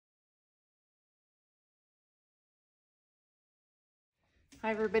Hi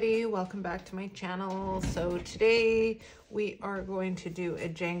everybody, welcome back to my channel. So today we are going to do a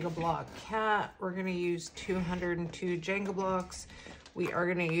Jenga Block Cat. We're going to use 202 Jenga blocks. We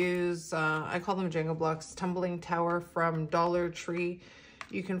are going to use, I call them Jenga Blocks, Tumbling Tower from Dollar Tree.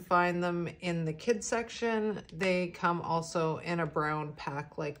 You can find them in the kids section. They come also in a brown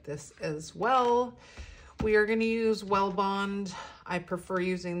pack like this as well. We are going to use Well Bond. I prefer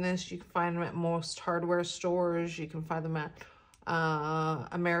using this. You can find them at most hardware stores. You can find them at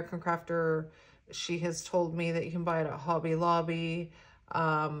American Crafter. She has told me that you can buy it at Hobby Lobby.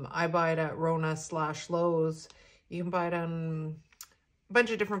 I buy it at Rona/Lowe's. You can buy it on a bunch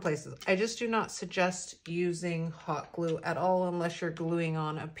of different places. I just do not suggest using hot glue at all unless you're gluing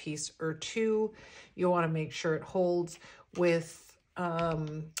on a piece or two. You want to make sure it holds. With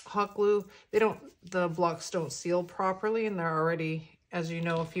hot glue, the blocks don't seal properly, and they're already, as you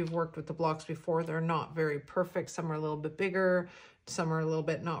know, if you've worked with the blocks before, they're not very perfect. Some are a little bit bigger, some are a little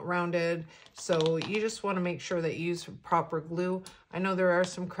bit not rounded. So you just want to make sure that you use proper glue. I know there are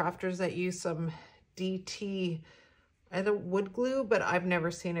some crafters that use some DT, either wood glue, but I've never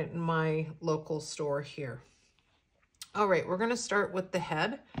seen it in my local store here. All right, we're going to start with the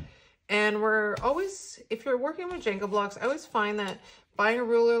head. And we're always, if you're working with Jenga blocks, I always find that buying a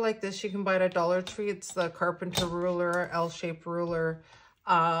ruler like this, you can buy it at Dollar Tree. It's the carpenter ruler, L-shaped ruler,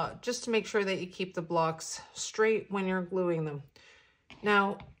 just to make sure that you keep the blocks straight when you're gluing them.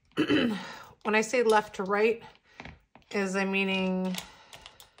 Now, when I say left to right, I'm meaning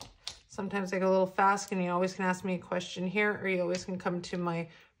sometimes I go a little fast, and you always can ask me a question here, or you always can come to my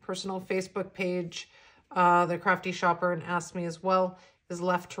personal Facebook page, the Crafty Shopper, and ask me as well. Is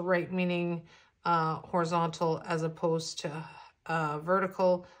left to right meaning horizontal as opposed to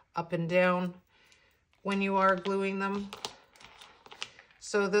vertical, up and down when you are gluing them.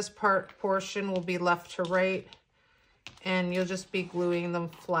 So this portion will be left to right, and you'll just be gluing them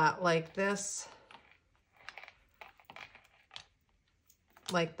flat like this,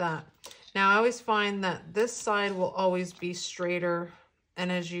 like that. Now I always find that this side will always be straighter,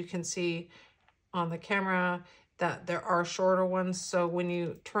 and as you can see on the camera, that there are shorter ones. So when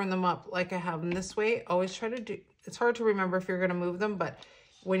you turn them up like I have them this way, always try to do, it's hard to remember if you're going to move them, but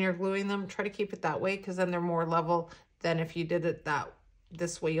when you're gluing them, try to keep it that way, because then they're more level than if you did it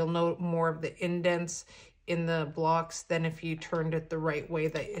this way. You'll know more of the indents in the blocks than if you turned it the right way,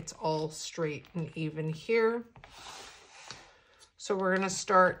 that it's all straight and even here. So we're going to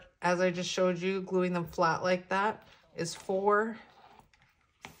start, as I just showed you, gluing them flat like that is 4,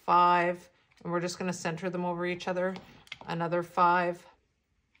 5, and we're just going to center them over each other. Another 5,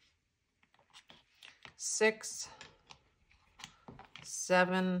 6,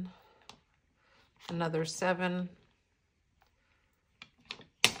 7, another 7,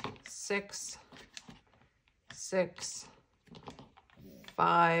 6, 6,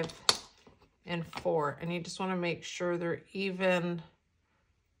 5, and 4. And you just want to make sure they're even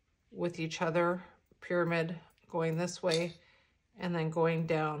with each other. Pyramid going this way and then going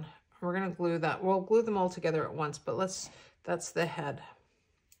down. We're going to glue that. We'll glue them all together at once, but that's the head.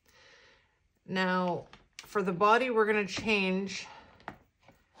 Now, for the body, we're going to change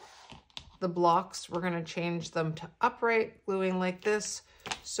the blocks. We're going to change them to upright, gluing like this.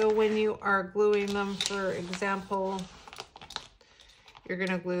 So when you are gluing them, for example, you're going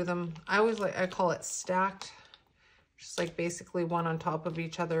to glue them, I call it stacked, just like basically one on top of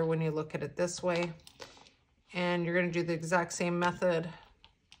each other when you look at it this way. And you're going to do the exact same method,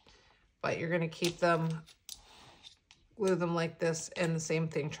 but you're going to keep them, glue them like this, and the same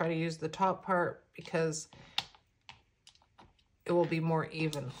thing. Try to use the top part because it will be more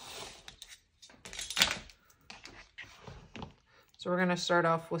even. So we're going to start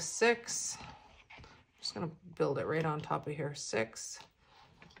off with 6. I'm just going to build it right on top of here. 6,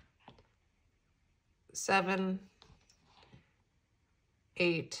 7,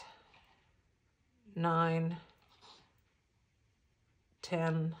 8, 9,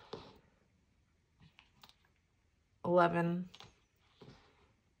 10, 11,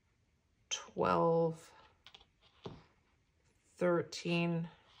 12, 13,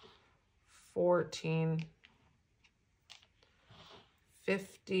 14,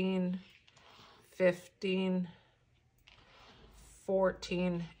 15, 15,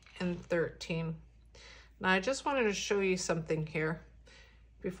 14, and 13. Now I just wanted to show you something here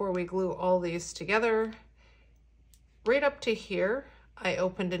before we glue all these together. Right up to here, I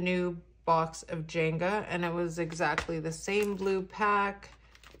opened a new box of Jenga, and it was exactly the same blue pack,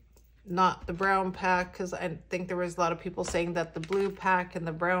 not the brown pack, because I think there was a lot of people saying that the blue pack and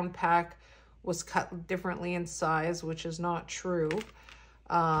the brown pack was cut differently in size, which is not true.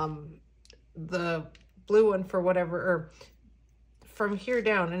 The blue one, for whatever, or from here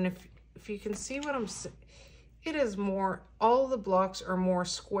down. And if you can see what I'm saying, it is more, all the blocks are more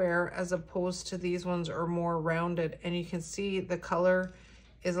square as opposed to these ones are more rounded. And you can see the color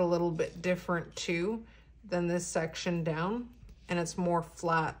is a little bit different too than this section down. And it's more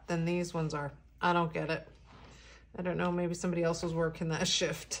flat than these ones are. I don't get it. I don't know, maybe somebody else was working that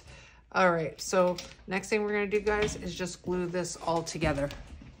shift. All right, so next thing we're gonna do, guys, is just glue this all together.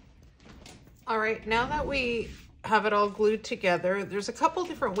 All right, now that we have it all glued together, there's a couple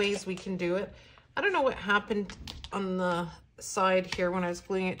different ways we can do it. I don't know what happened on the side here when I was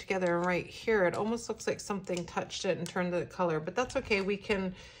gluing it together. Right here, it almost looks like something touched it and turned the color, but that's okay.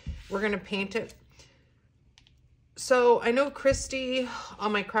 We're gonna paint it. So I know Christy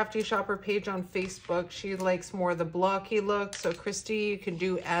on my Crafty Shopper page on Facebook, she likes more of the blocky look. So Christy, you can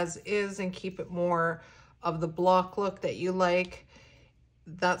do as is and keep it more of the block look that you like.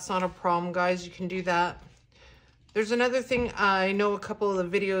 That's not a problem, guys. You can do that. There's another thing. I know a couple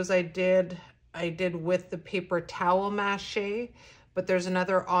of the videos I did with the paper towel mache, but there's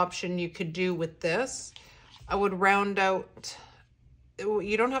another option you could do with this. I would round out,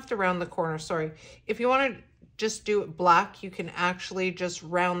 you don't have to round the corner, sorry. If you want to just do it black, you can actually just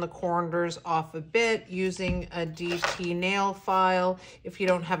round the corners off a bit using a DT nail file. If you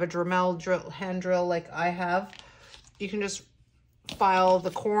don't have a Dremel hand drill like I have, you can just file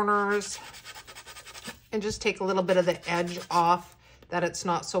the corners and just take a little bit of the edge off that it's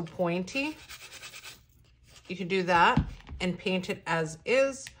not so pointy. You can do that and paint it as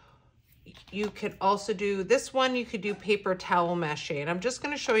is. You could also do this one, you could do paper towel mache. And I'm just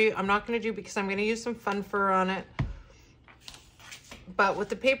going to show you, I'm not going to do because I'm going to use some fun fur on it. But with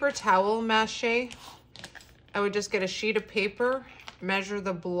the paper towel mache, I would just get a sheet of paper, measure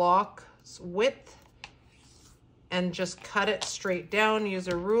the block's width, and just cut it straight down, use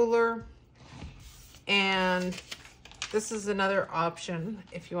a ruler. And this is another option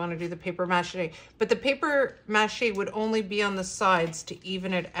if you want to do the paper mache. But the paper mache would only be on the sides to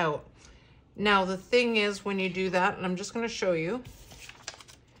even it out. Now, the thing is when you do that, and I'm just going to show you,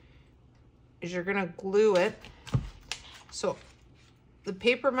 is you're going to glue it. So the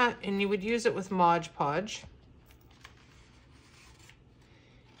paper mat, and you would use it with Mod Podge.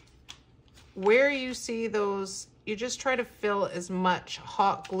 Where you see those, you just try to fill as much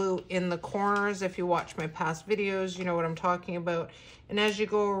hot glue in the corners. If you watch my past videos, you know what I'm talking about. And as you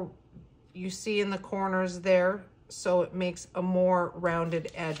go, you see in the corners there, so it makes a more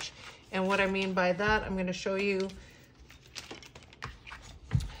rounded edge. And what I mean by that, I'm going to show you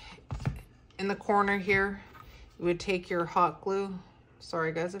in the corner here. You would take your hot glue.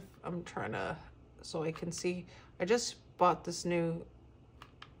 Sorry guys, if I'm trying to, so I can see. I just bought this new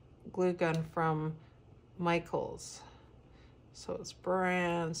glue gun from Michael's. So it's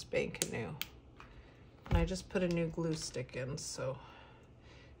brand spanking new. And I just put a new glue stick in, so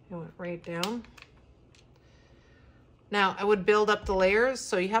it went right down. Now, I would build up the layers,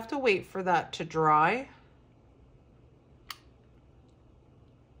 so you have to wait for that to dry.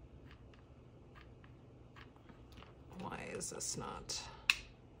 Why is this not?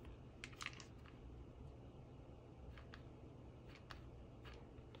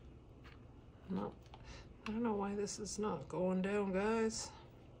 No, I don't know why this is not going down, guys.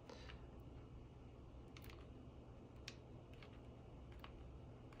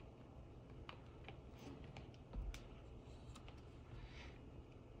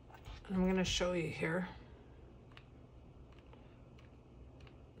 I'm going to show you here.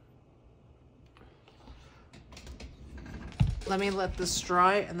 Let me let this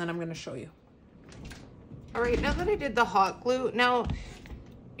dry and then I'm going to show you. All right, now that I did the hot glue, now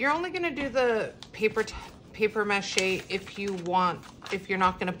you're only going to do the paper mache if you want, if you're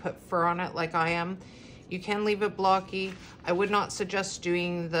not going to put fur on it like I am. You can leave it blocky. I would not suggest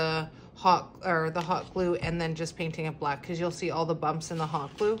doing the hot glue and then just painting it black because you'll see all the bumps in the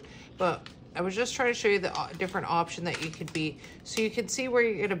hot glue. But I was just trying to show you the different option that you could be. So you can see where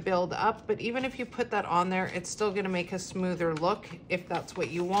you're going to build up, but even if you put that on there, it's still going to make a smoother look if that's what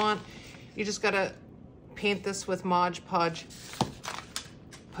you want. You just got to paint this with Mod Podge,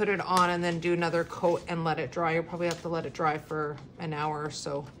 put it on, and then do another coat and let it dry. You'll probably have to let it dry for an hour or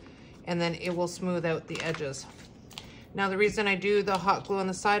so, and then it will smooth out the edges. Now, the reason I do the hot glue on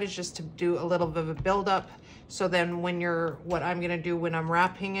the side is just to do a little bit of a buildup. So then when what I'm gonna do when I'm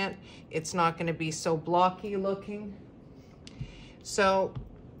wrapping it, it's not gonna be so blocky looking. So,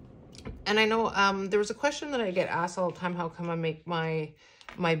 and I know there was a question that I get asked all the time, how come I make my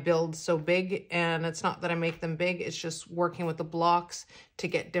my build so big. And it's not that I make them big, it's just working with the blocks to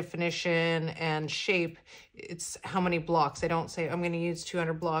get definition and shape. It's how many blocks. I don't say I'm going to use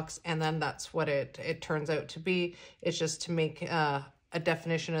 200 blocks and then that's what it turns out to be. It's just to make a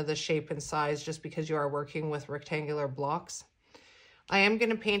definition of the shape and size, just because you are working with rectangular blocks. I am going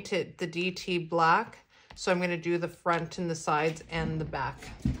to paint it the DT black, so I'm going to do the front and the sides and the back.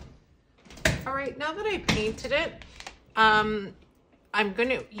 All right, now that I painted it, I'm going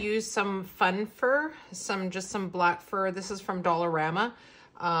to use some fun fur, just some black fur. This is from Dollarama.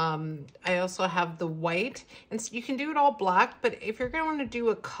 I also have the white, and so you can do it all black, but if you're going to do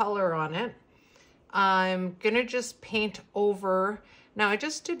a color on it, I'm going to just paint over. Now I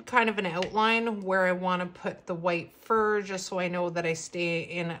just did kind of an outline where I want to put the white fur, just so I know that I stay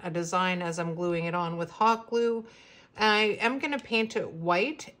in a design as I'm gluing it on with hot glue. I am going to paint it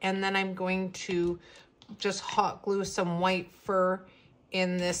white, and then I'm going to just hot glue some white fur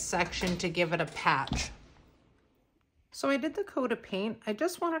in this section to give it a patch. So I did the coat of paint. I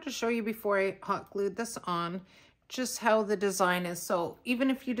just wanted to show you before I hot glued this on just how the design is. So even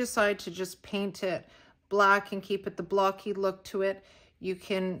if you decide to just paint it black and keep it the blocky look to it, you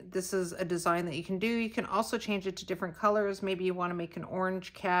can, this is a design that you can do. You can also change it to different colors. Maybe you want to make an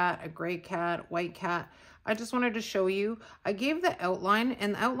orange cat, a gray cat, white cat. I just wanted to show you. I gave the outline,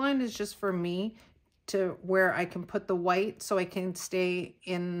 and the outline is just for me to where I can put the white so I can stay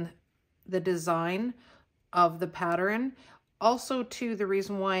in the design of the pattern. Also too, the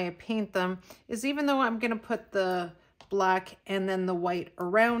reason why I paint them is even though I'm going to put the black and then the white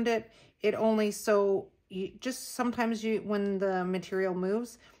around it, it only so just sometimes when the material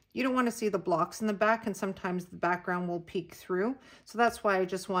moves, you don't want to see the blocks in the back, and sometimes the background will peek through. So that's why I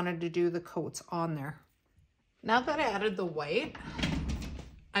just wanted to do the coats on there. Now that I added the white,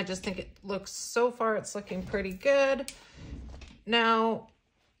 I just think it looks, so far it's looking pretty good. Now,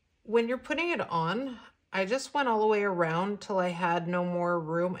 when you're putting it on, I just went all the way around till I had no more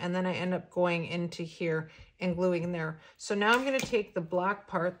room, and then I end up going into here and gluing in there. So now I'm going to take the black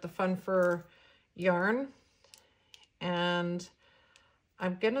part, the fun fur yarn, and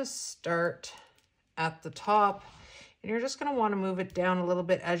I'm going to start at the top, and you're just going to want to move it down a little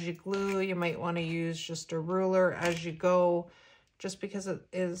bit as you glue. You might want to use just a ruler as you go, just because it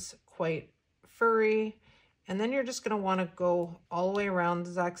is quite furry. And then you're just going to want to go all the way around, the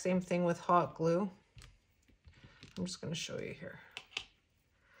exact same thing with hot glue. I'm just going to show you here.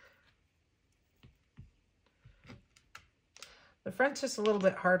 The front's just a little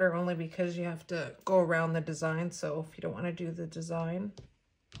bit harder only because you have to go around the design. So if you don't want to do the design.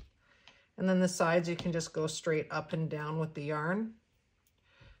 And then the sides, you can just go straight up and down with the yarn.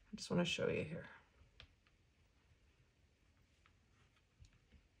 I just want to show you here.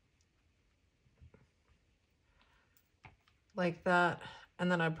 Like that.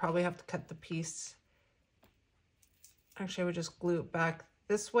 And then I'd probably have to cut the piece. Actually, I would just glue it back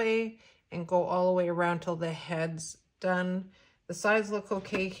this way and go all the way around till the head's done. The sides look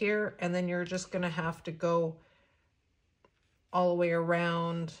okay here, and then you're just going to have to go all the way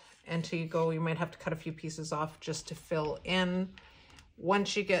around until you go. You might have to cut a few pieces off just to fill in.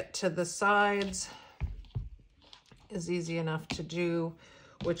 Once you get to the sides, is easy enough to do,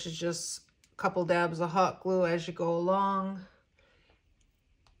 which is just a couple dabs of hot glue as you go along,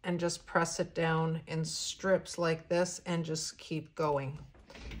 and just press it down in strips like this and just keep going.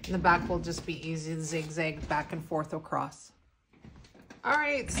 And the back will just be easy to zigzag back and forth across. All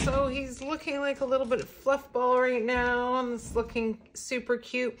right, so he's looking like a little bit of fluff ball right now, and it's looking super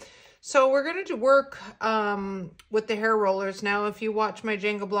cute. So we're gonna do work with the hair rollers. Now, if you watch my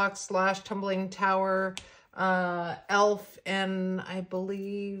Jenga Blocks / Tumbling Tower, Elf, and I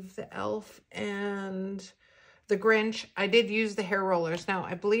believe the Elf and the Grinch, I did use the hair rollers. Now,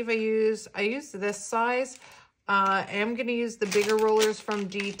 I believe I used this size. I am going to use the bigger rollers from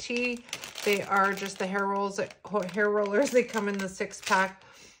DT. They are just the hair rollers. They come in the 6-pack.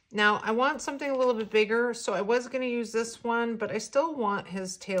 Now, I want something a little bit bigger, so I was going to use this one, but I still want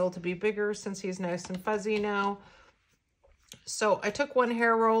his tail to be bigger since he's nice and fuzzy now. So I took one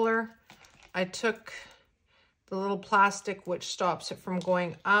hair roller. I took the little plastic which stops it from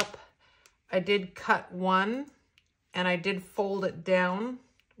going up. I did cut one, and I did fold it down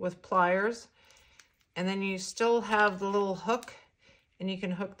with pliers. And then you still have the little hook, and you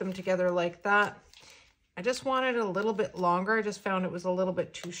can hook them together like that. I just wanted it a little bit longer. I just found it was a little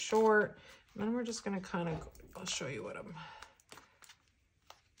bit too short. And then we're just going to kind of, I'll show you what I'm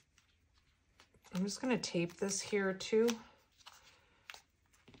just going to tape this here too.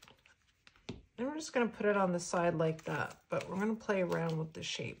 And we're just going to put it on the side like that, but we're going to play around with the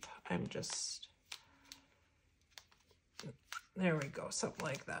shape. I'm just There we go, something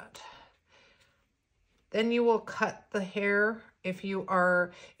like that. Then you will cut the hair. If you're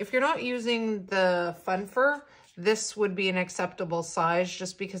not using the fun fur, this would be an acceptable size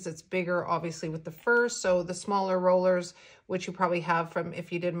just because it's bigger, obviously, with the fur. So the smaller rollers, which you probably have from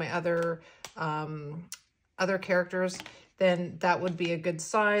if you did my other characters, then that would be a good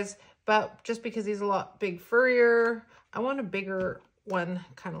size. But just because he's a lot big furrier, I want a bigger one,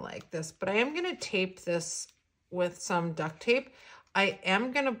 kind of like this. But I am going to tape this with some duct tape.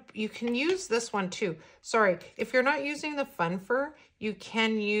 You can use this one too. Sorry, if you're not using the fun fur, you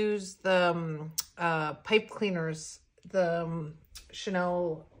can use the pipe cleaners, the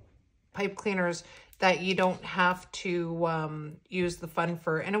Chanel pipe cleaners that you don't have to use the fun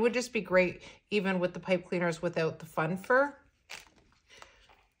fur. And it would just be great even with the pipe cleaners without the fun fur.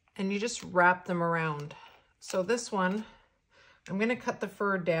 And you just wrap them around. So this one, I'm going to cut the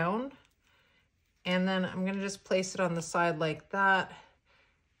fur down. And then I'm going to just place it on the side like that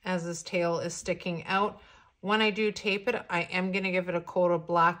as this tail is sticking out. When I do tape it, I am going to give it a coat of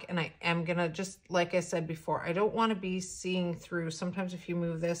black, and I am going to, just like I said before, I don't want to be seeing through. Sometimes if you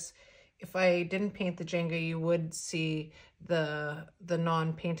move this, if I didn't paint the Jenga, you would see the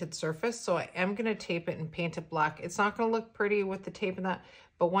non-painted surface. So I am going to tape it and paint it black. It's not going to look pretty with the tape and that,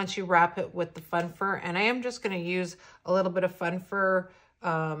 but once you wrap it with the fun fur, and I am just going to use a little bit of fun fur,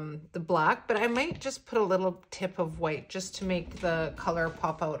 the black, but I might just put a little tip of white just to make the color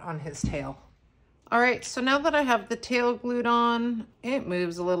pop out on his tail. All right, so now that I have the tail glued on, it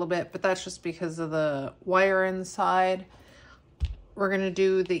moves a little bit, but that's just because of the wire inside. We're gonna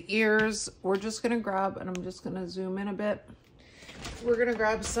do the ears. We're just gonna grab, and I'm just gonna zoom in a bit. We're gonna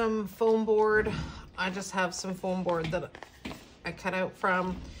grab some foam board. I just have some foam board that I cut out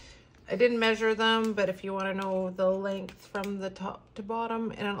from. I didn't measure them, but if you want to know the length from the top to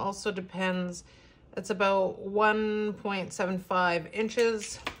bottom, and it also depends, it's about 1.75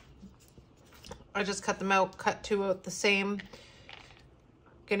 inches. I just cut them out, cut two out the same.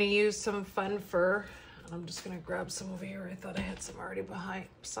 Gonna use some fun fur, and I'm just gonna grab some over here. I thought I had some already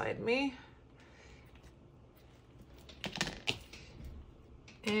beside me.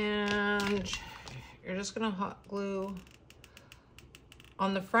 And you're just gonna hot glue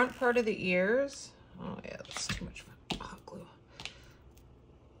on the front part of the ears. Oh yeah, that's too much hot glue.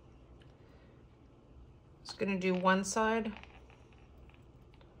 Just gonna do one side.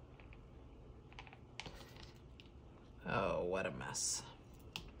 Oh, what a mess.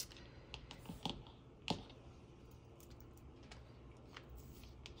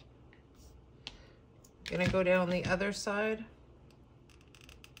 Gonna go down the other side.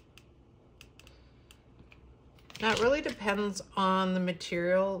 Now, it really depends on the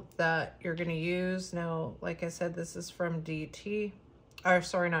material that you're going to use. Now, like I said, this is from DT, or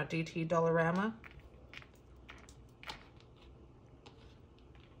sorry, not DT, Dollarama.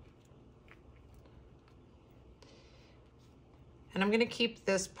 And I'm going to keep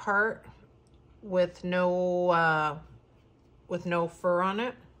this part with no fur on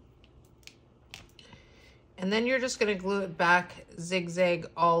it. And then you're just going to glue it back zigzag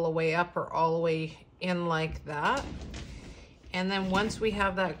all the way up, or all the way in like that. And then once we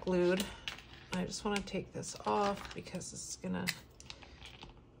have that glued, I just want to take this off because it's gonna,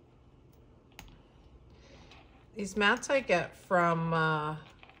 these mats I get from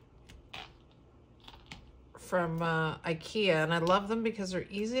IKEA, and I love them because they're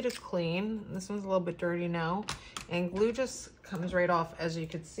easy to clean. This one's a little bit dirty now, and glue just comes right off, as you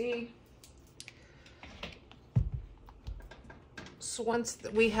can see. So once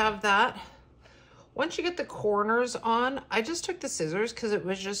we have that, once you get the corners on, I just took the scissors because it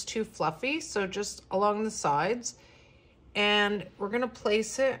was just too fluffy. So just along the sides, and we're gonna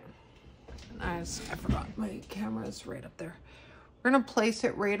place it. I forgot my camera is right up there. We're gonna place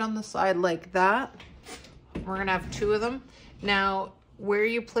it right on the side like that. We're gonna have two of them. Now, where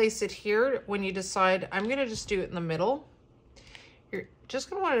you place it here, when you decide, I'm gonna just do it in the middle. You're just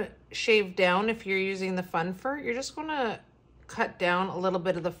gonna wanna shave down if you're using the fun fur. You're just gonna cut down a little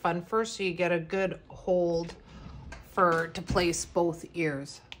bit of the fun fur so you get a good hold to place both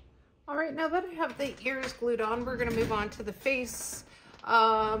ears. All right, now that I have the ears glued on, we're gonna move on to the face.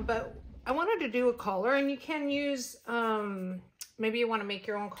 But I wanted to do a collar, and you can use, maybe you wanna make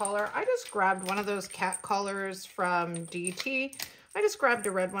your own collar. I just grabbed one of those cat collars from DT. I just grabbed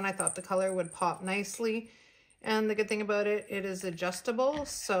a red one. I thought the color would pop nicely. And the good thing about it, it is adjustable.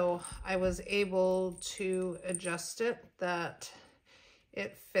 So I was able to adjust it that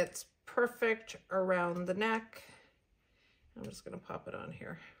it fits perfect around the neck. I'm just gonna pop it on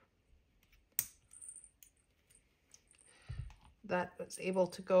here. That was able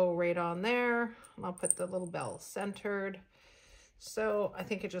to go right on there. And I'll put the little bell centered. So I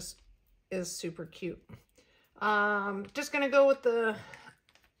think it just is super cute. Just gonna go with the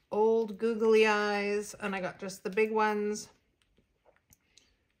old googly eyes, and I got just the big ones.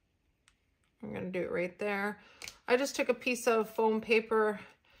 I'm gonna do it right there. I just took a piece of foam paper,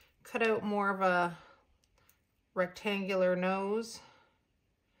 cut out more of a rectangular nose,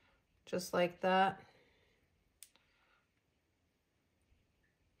 just like that.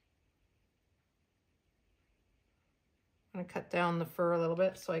 I'm gonna cut down the fur a little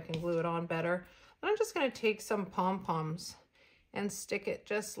bit so I can glue it on better. And I'm just gonna take some pom-poms and stick it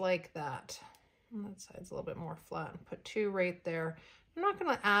just like that. And that side's a little bit more flat, and put 2 right there. I'm not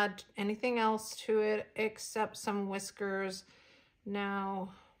gonna add anything else to it except some whiskers.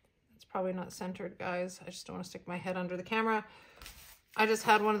 Now, it's probably not centered, guys. I just don't wanna stick my head under the camera. I just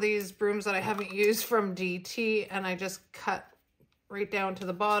had one of these brooms that I haven't used from DT, and I just cut right down to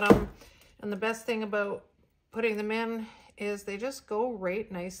the bottom. And the best thing about putting them in is they just go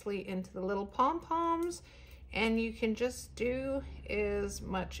right nicely into the little pom-poms, and you can just do as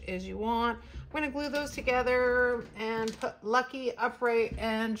much as you want. I'm gonna glue those together and put Lucky upright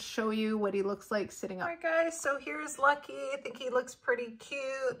and show you what he looks like sitting up. All right, guys, so here's Lucky. I think he looks pretty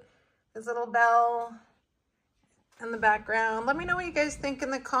cute. His little bell in the background. Let me know what you guys think in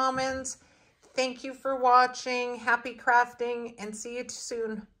the comments. Thank you for watching. Happy crafting, and see you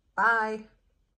soon. Bye.